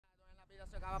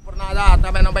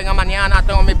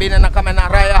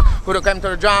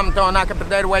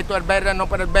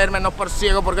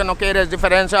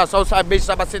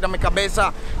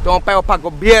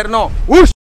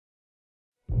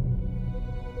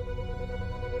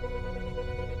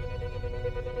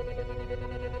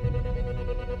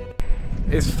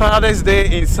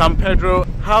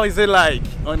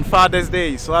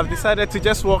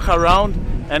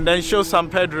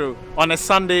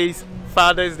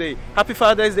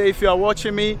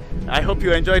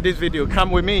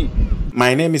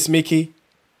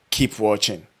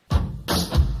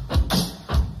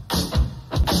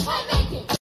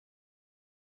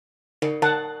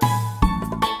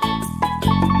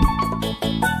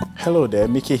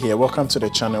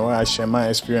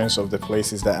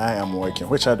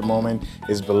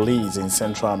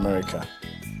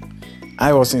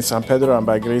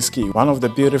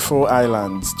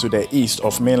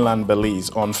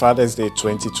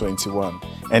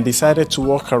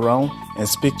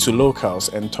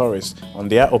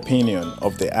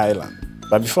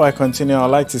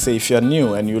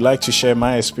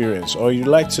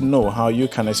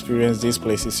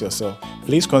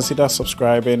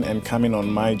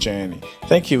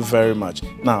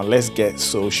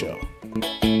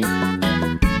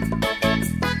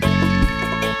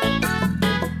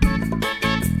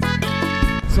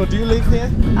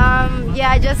Yeah,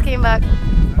 I just came back.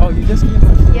 Oh, you just came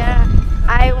back? Yeah,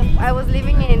 I was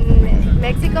living in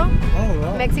Mexico. Oh,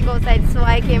 wow. Mexico side, so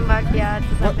I came back, yeah.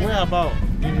 Where about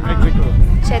in Mexico?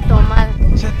 Chetumal.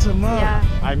 Chetumal. Yeah.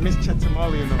 I miss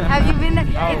Chetumal, you know. Have you been there?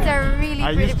 Oh, it's a really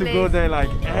I pretty used to place. go there like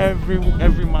every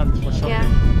month for shopping.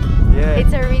 Yeah. Yeah.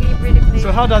 It's a really pretty place.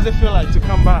 So how does it feel like to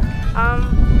come back?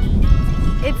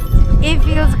 It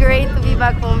feels great to be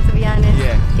back home, to be honest.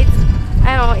 Yeah.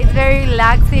 I don't know, it's very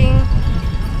relaxing.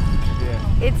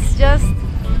 Yeah. It's just,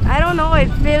 I don't know,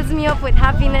 it fills me up with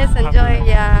happiness and joy,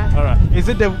 yeah. Alright. Is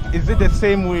it the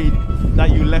same way that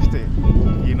you left it?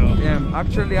 You know? Yeah,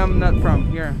 actually I'm not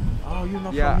from here. Oh, you're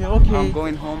not Yeah, from here? Okay. I'm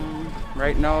going home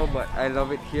right now, but I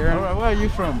love it here. Alright, where are you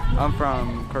from? I'm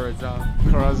from Curacao.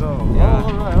 Curacao. Yeah.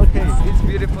 Oh, alright, okay. It's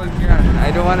beautiful here.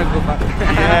 I don't want to go back.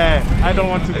 Yeah, I don't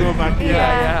want to go back here.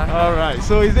 Yeah. Alright,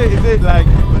 so is it like,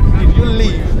 did you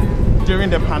leave during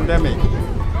the pandemic?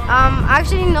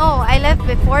 Actually no, I left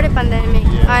before the pandemic,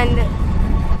 and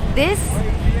this,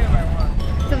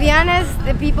 to be honest,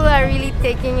 the people are really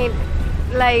taking it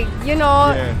like, you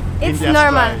know, it's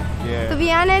normal. Yeah. To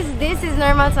be honest, this is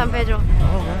normal San Pedro.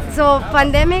 Oh, right. So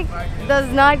pandemic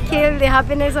does not kill the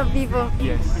happiness of people.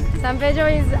 Yes. San Pedro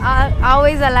is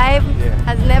always alive,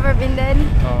 has never been dead.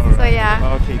 Right. So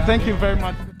yeah. Okay, thank you very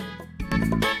much.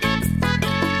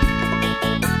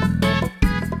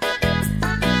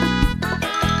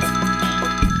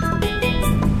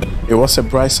 It was a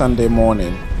bright Sunday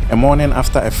morning, a morning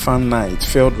after a fun night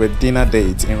filled with dinner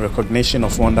dates in recognition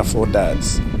of wonderful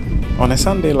dads. On a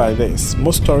Sunday like this,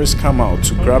 most tourists come out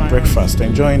to grab breakfast,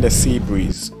 enjoying the sea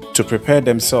breeze, to prepare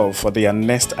themselves for their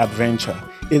next adventure,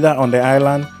 either on the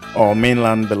island or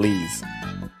mainland Belize.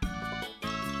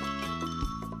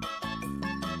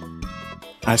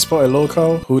 I spot a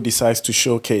local who decides to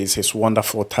showcase his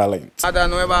wonderful talent. Cada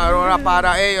nueva hora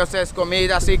para ellos es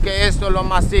comida, así que esto lo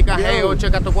mastican ellos.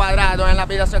 Checa tu cuadrado, en la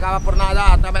vida se acaba por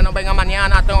nada. Tal vez no venga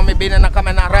mañana, tengo mi vida en la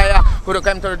cámara raya. Juro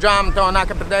que to the jam, tengo nada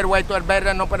que perder, güey. Tú el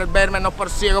verde, no puedes verme, no por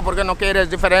ciego porque no quieres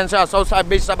diferencia. Southside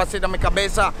Beach, vacía mi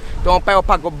cabeza. Tengo peo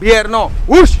para gobierno.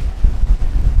 ¡Ush!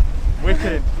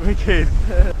 Wicked, wicked.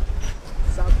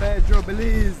 San Pedro,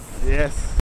 Belize. Yes.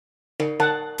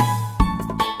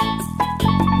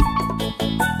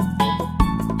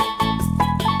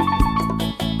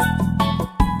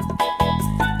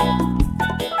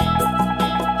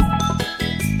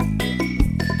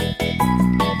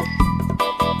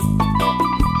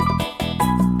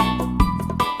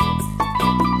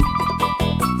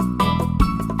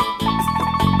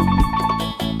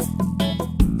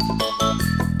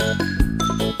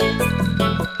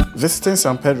 Visiting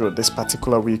San Pedro this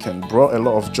particular weekend brought a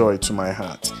lot of joy to my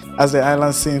heart, as the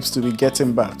island seems to be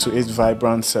getting back to its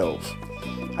vibrant self.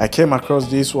 I came across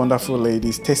these wonderful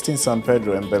ladies tasting San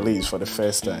Pedro and Belize for the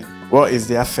first time. What is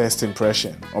their first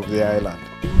impression of the island?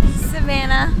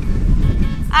 Savannah.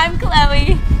 I'm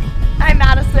Chloe. I'm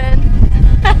Madison.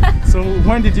 So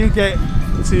when did you get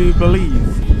to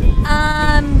Belize?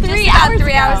 3 hours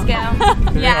ago.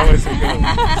 Hours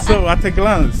ago. So at a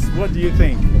glance, what do you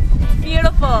think?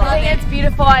 Beautiful. I think it's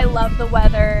beautiful. I love the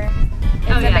weather. It's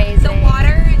amazing.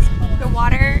 The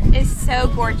water is so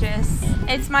gorgeous.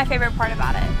 It's my favorite part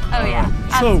about it. Oh yeah.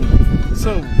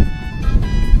 So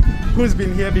who's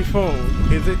been here before?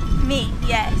 Is it Me,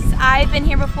 yes. I've been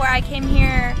here before. I came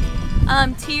here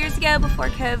 2 years ago before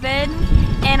COVID,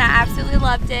 and I absolutely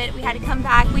loved it. We had to come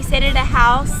back. We stayed at a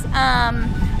house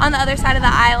on the other side of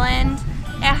the island.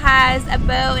 It has a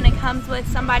boat and it comes with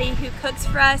somebody who cooks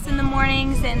for us in the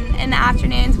mornings and in the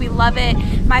afternoons. We love it.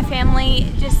 My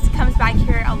family just comes back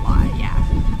here a lot, yeah.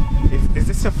 Is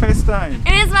this your first time?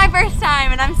 It is my first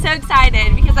time, and I'm so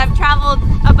excited because I've traveled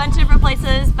a bunch of different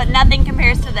places, but nothing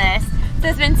compares to this. So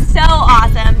it's been so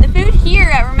awesome. The food here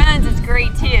at Ramon's is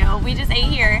great too. We just ate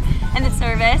here, and the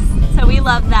service, so we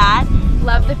love that.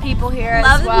 Love the people here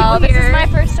Love as the well. people here. This is my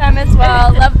first time as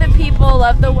well. Love the people,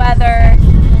 love the weather.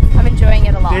 I'm enjoying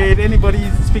it a lot. Did anybody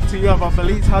speak to you about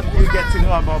Belize? How did you get to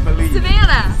know about Belize?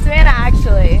 Savannah. Savannah,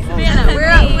 actually. Savannah.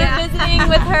 We're visiting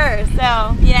with her,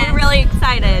 so we're really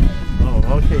excited.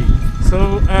 Oh, okay.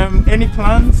 So, any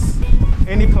plans?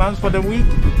 Any plans for the week?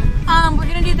 We're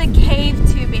gonna do the cave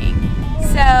tubing,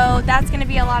 so that's gonna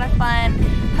be a lot of fun.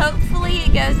 Hopefully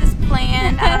it goes as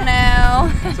planned. I don't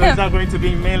know. So is that going to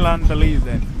be in mainland Belize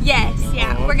then? Yes,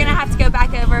 yeah. Oh, We're gonna okay. have to go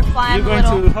back over, fly You're a going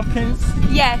little. to Hopkins?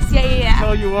 Yes, yeah.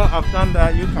 Tell you what, I've done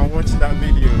that. You can watch that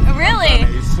video. Really?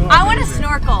 It's so I want to amazing.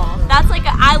 snorkel. That's like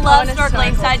I love wanna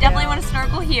snorkeling, so I snorkel, definitely too. want to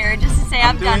snorkel here just to say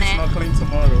I'm I've doing done it. snorkeling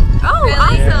tomorrow. Oh, Really?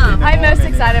 awesome! Yeah, in the I'm most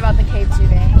morning. excited about the cave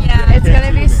tubing. Yeah. It's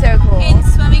gonna be so cool. And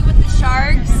swimming with the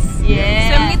sharks. Yeah.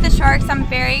 Swimming with the sharks, I'm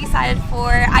very excited for.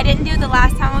 I didn't do it the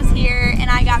last time I was here, and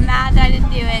I got mad that I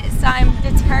didn't do it. So I'm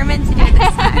determined to do it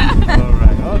this time. All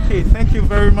right. Okay. Thank you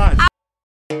very much.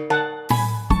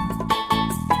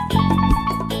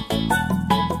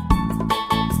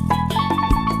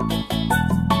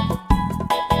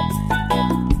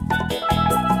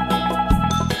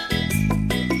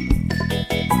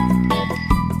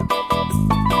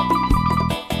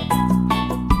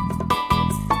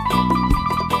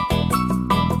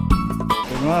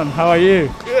 Ron, how are you?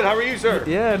 Good. How are you, sir?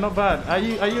 Yeah, not bad.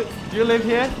 Do you live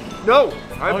here? No,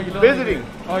 Oh, I'm you don't live visiting.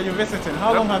 here. Oh, you're visiting.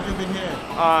 How long have you been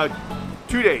here?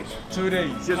 2 days. 2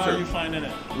 days. Yes, How sir. are you finding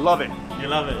it? Love it. You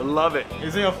love it? Love it.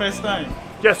 Is it your first time?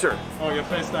 Yes, sir. Oh, your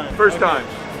first time? First Okay. time.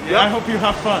 Yeah, Yep. I hope you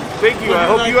have fun. Thank you. What I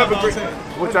do hope you like have a about great. it?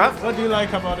 What's that? What do you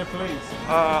like about the place?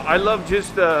 I love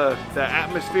just the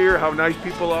atmosphere, how nice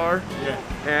people are, Yeah.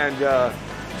 and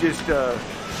just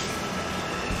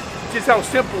how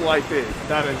simple life is.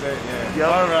 That is it, yeah. Yep.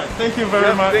 All right. Thank you very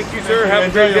Yep, much. thank you, sir. Have a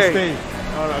Enjoy great your day.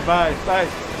 stay. All right. Bye. Bye.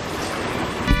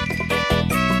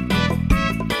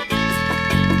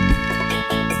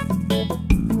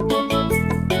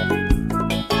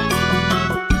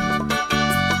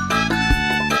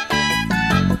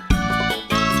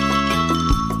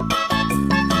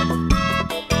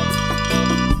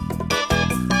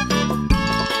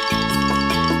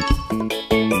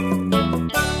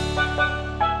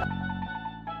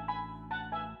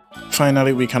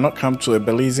 Finally, we cannot come to a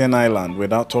Belizean island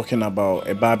without talking about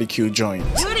a barbecue joint.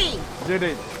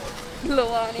 Judith,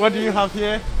 what do you have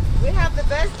here? We have the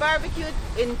best barbecue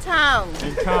in town.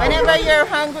 In town. Whenever you're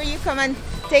hungry, you come and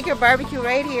take your barbecue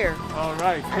right here All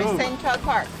right, at cool. Central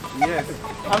Park. Yes.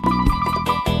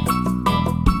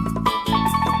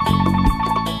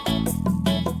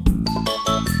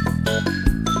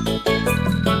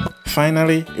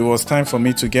 Finally, it was time for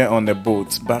me to get on the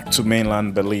boat back to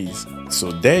mainland Belize.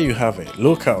 So there you have it,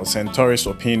 locals and tourists'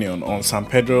 opinion on San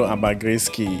Pedro Ambergris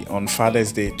Caye on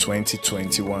Father's Day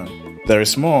 2021. There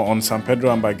is more on San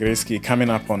Pedro Ambergris Caye coming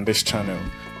up on this channel.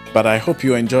 But I hope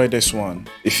you enjoyed this one.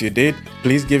 If you did,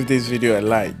 please give this video a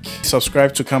like.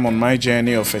 Subscribe to come on my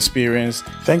journey of experience.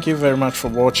 Thank you very much for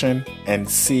watching and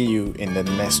see you in the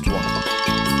next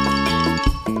one.